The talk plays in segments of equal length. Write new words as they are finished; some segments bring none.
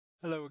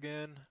Hello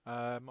again.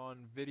 I'm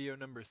on video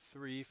number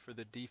 3 for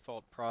the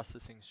default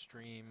processing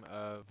stream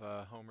of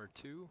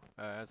Homer2.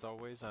 As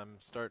always, I'm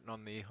starting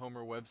on the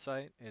Homer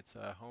website. It's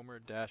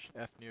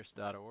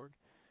homer-fnears.org.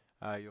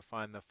 You'll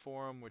find the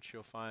forum, which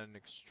you'll find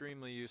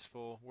extremely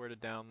useful, where to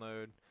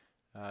download,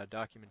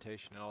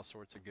 documentation, and all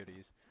sorts of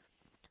goodies.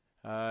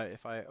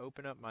 If I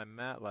open up my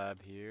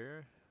MATLAB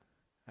here,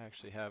 I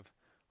actually have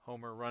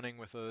Homer running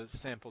with a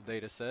sample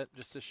data set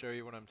just to show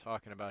you what I'm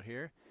talking about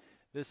here.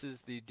 This is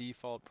the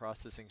default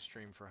processing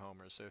stream for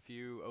Homer. So if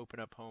you open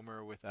up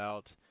Homer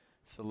without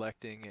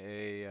selecting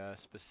a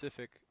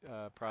specific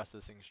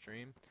processing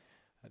stream,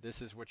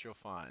 this is what you'll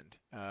find.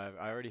 I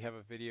already have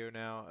a video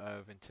now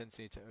of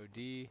intensity to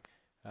OD,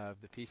 of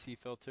the PC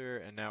filter,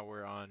 and now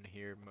we're on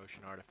here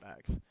motion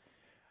artifacts.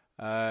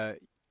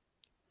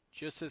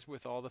 Just as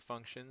with all the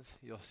functions,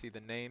 you'll see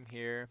the name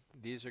here.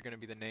 These are going to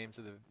be the names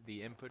of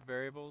the input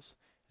variables,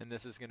 and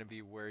this is going to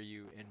be where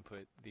you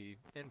input the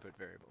input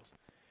variables.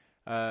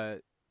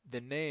 The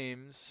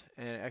names,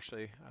 and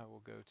actually I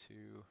will go to,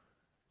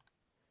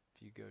 if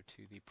you go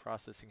to the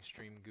processing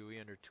stream GUI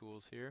under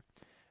tools here,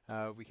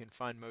 we can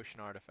find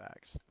motion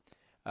artifacts.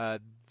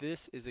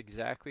 This is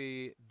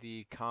exactly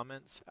the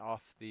comments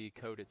off the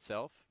code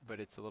itself,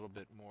 but it's a little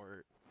bit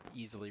more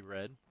easily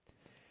read.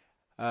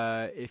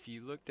 If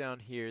you look down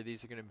here,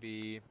 these are going to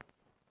be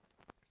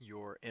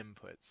your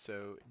inputs.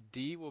 So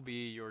D will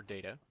be your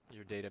data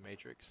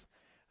matrix.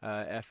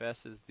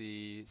 FS is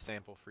the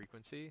sample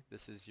frequency.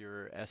 This is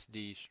your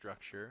SD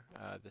structure.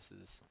 This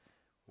is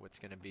what's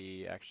going to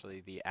be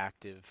actually the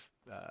active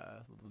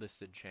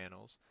listed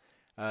channels.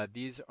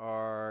 These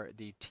are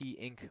the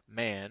T-Inc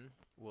man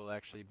will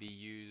actually be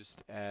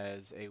used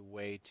as a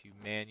way to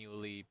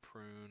manually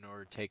prune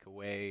or take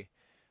away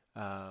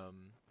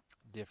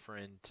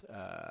different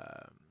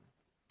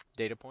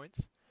data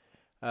points.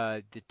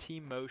 The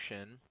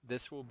T-motion,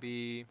 this will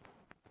be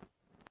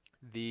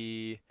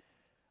the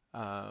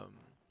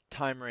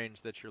time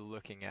range that you're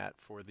looking at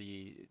for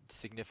the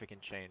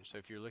significant change. So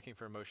if you're looking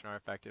for a motion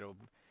artifact, it'll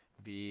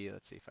be,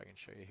 let's see if I can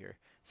show you here,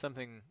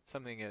 something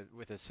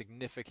with a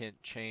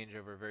significant change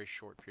over a very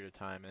short period of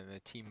time, and the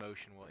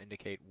T-motion will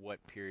indicate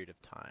what period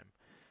of time.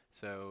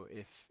 So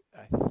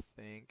I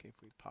think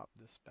if we pop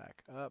this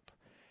back up,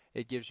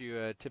 it gives you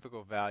a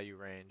typical value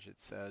range.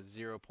 It's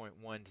 0.1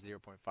 to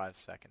 0.5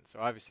 seconds. So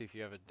obviously if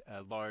you have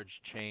a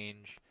large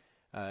change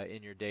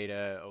in your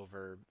data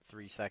over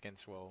 3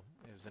 seconds, well,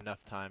 it was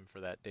enough time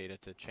for that data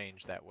to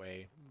change that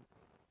way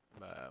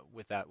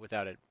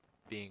without it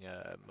being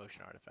a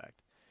motion artifact.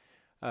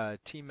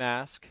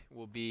 T-mask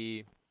will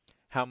be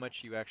how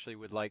much you actually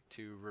would like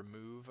to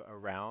remove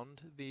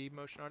around the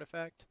motion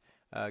artifact.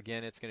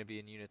 Again, it's going to be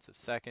in units of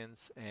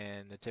seconds,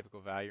 and the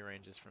typical value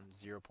range is from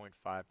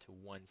 0.5 to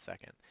 1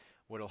 second.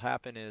 What will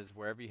happen is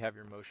wherever you have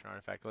your motion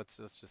artifact, let's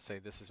just say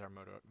this is our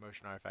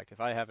motion artifact.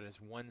 If I have it as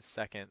 1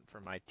 second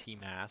for my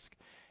T-mask,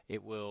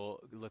 it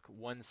will look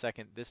 1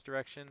 second this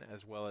direction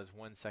as well as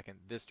 1 second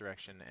this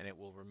direction, and it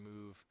will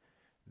remove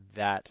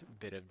that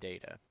bit of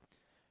data.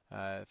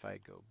 If I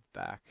go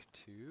back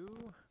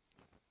to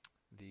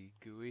the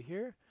GUI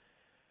here,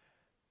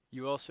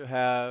 you also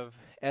have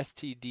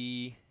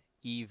STD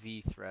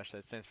EV thresh,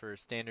 that stands for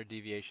standard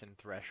deviation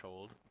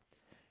threshold.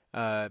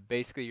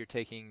 Basically, you're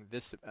taking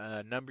this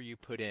number you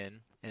put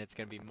in, and it's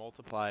going to be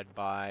multiplied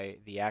by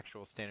the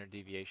actual standard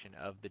deviation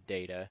of the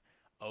data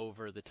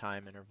over the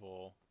time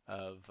interval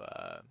of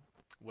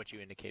what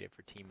you indicated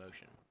for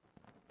T-motion.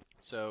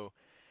 So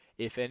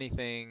if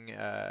anything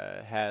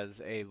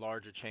has a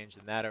larger change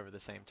than that over the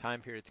same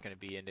time period, it's going to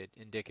be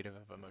indicative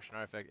of a motion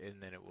artifact,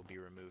 and then it will be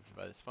removed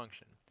by this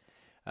function.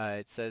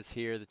 It says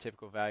here the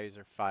typical values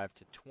are 5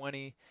 to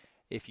 20.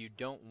 If you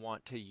don't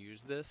want to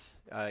use this,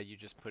 you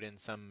just put in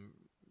some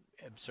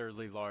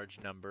absurdly large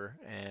number,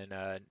 and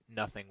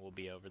nothing will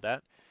be over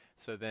that.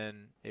 So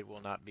then it will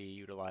not be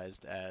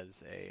utilized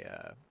as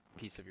a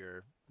piece of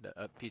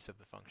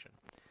the function.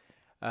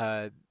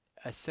 A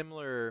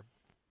similar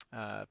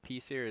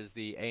piece here is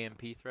the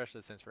AMP threshold,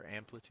 that stands for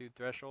amplitude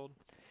threshold.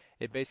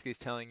 It basically is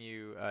telling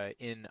you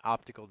in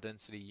optical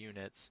density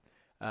units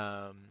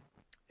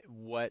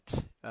what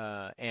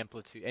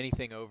amplitude,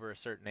 anything over a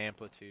certain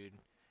amplitude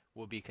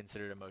will be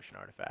considered a motion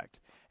artifact.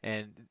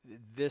 And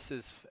this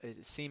is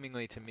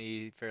seemingly to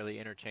me fairly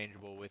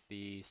interchangeable with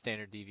the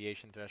standard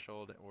deviation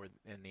threshold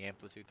and the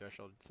amplitude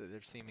threshold. So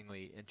they're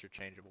seemingly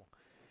interchangeable.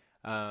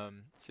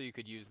 So you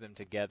could use them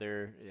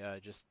together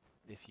just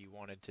if you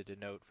wanted to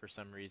denote for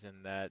some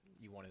reason that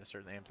you wanted a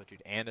certain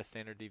amplitude and a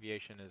standard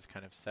deviation as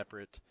kind of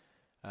separate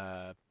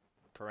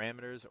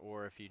parameters,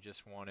 or if you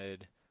just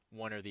wanted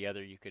one or the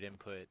other, you could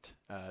input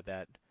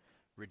that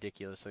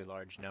ridiculously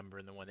large number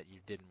and the one that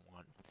you didn't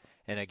want.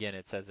 And again,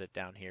 it says it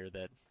down here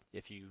that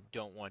if you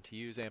don't want to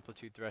use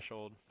amplitude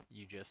threshold,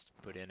 you just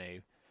put in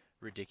a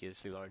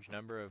ridiculously large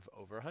number of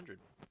over 100.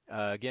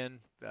 Again,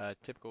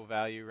 typical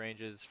value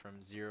ranges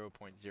from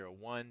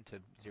 0.01 to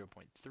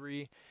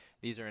 0.3.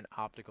 These are in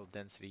optical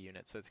density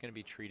units, so it's going to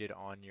be treated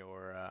on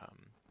your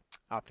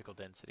optical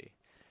density.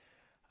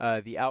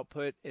 The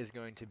output is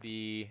going to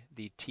be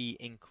the T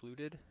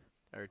included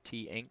or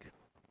t inc,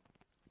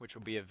 which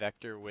will be a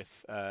vector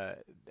with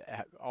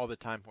all the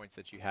time points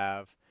that you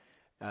have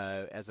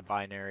as a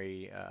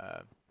binary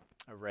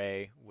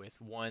array, with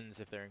ones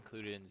if they're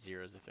included and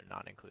zeros if they're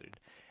not included.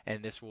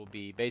 And this will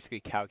be basically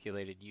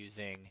calculated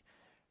using,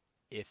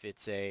 if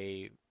it's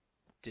a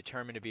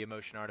determined to be a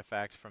motion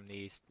artifact from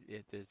the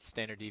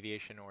standard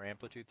deviation or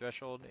amplitude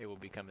threshold, it will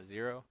become a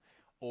 0.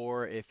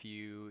 Or if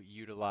you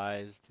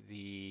utilized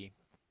the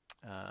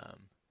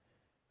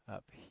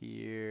up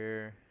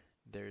here,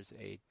 there's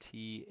a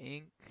t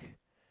inc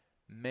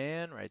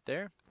man right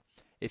there.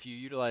 If you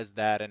utilize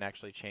that and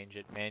actually change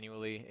it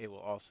manually, it will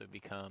also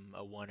become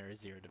a 1 or a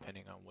 0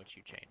 depending on what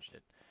you changed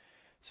it.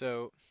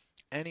 So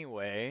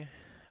anyway,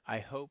 I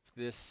hope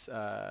this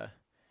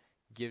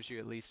gives you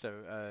at least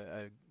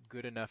a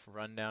good enough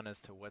rundown as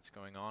to what's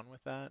going on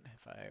with that.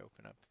 If I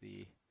open up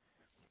the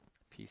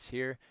piece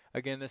here,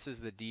 again, this is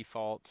the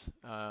default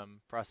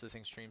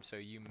processing stream, so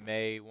you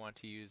may want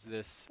to use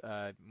this.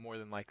 More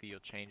than likely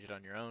you'll change it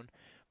on your own,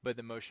 but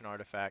the motion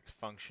artifact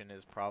function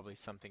is probably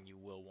something you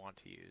will want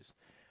to use.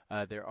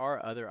 There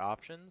are other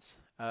options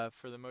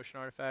for the motion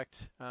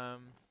artifact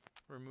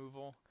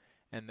removal,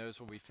 and those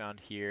will be found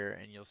here,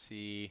 and you'll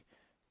see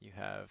you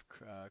have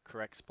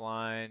correct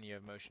spline, you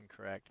have motion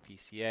correct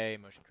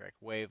PCA, motion correct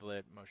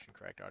wavelet, motion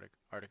correct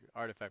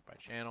artifact by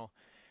channel,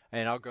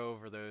 and I'll go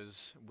over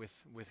those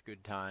with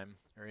good time,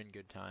 or in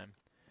good time,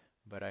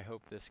 but I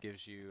hope this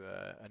gives you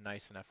a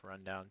nice enough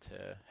rundown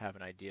to have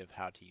an idea of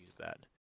how to use that.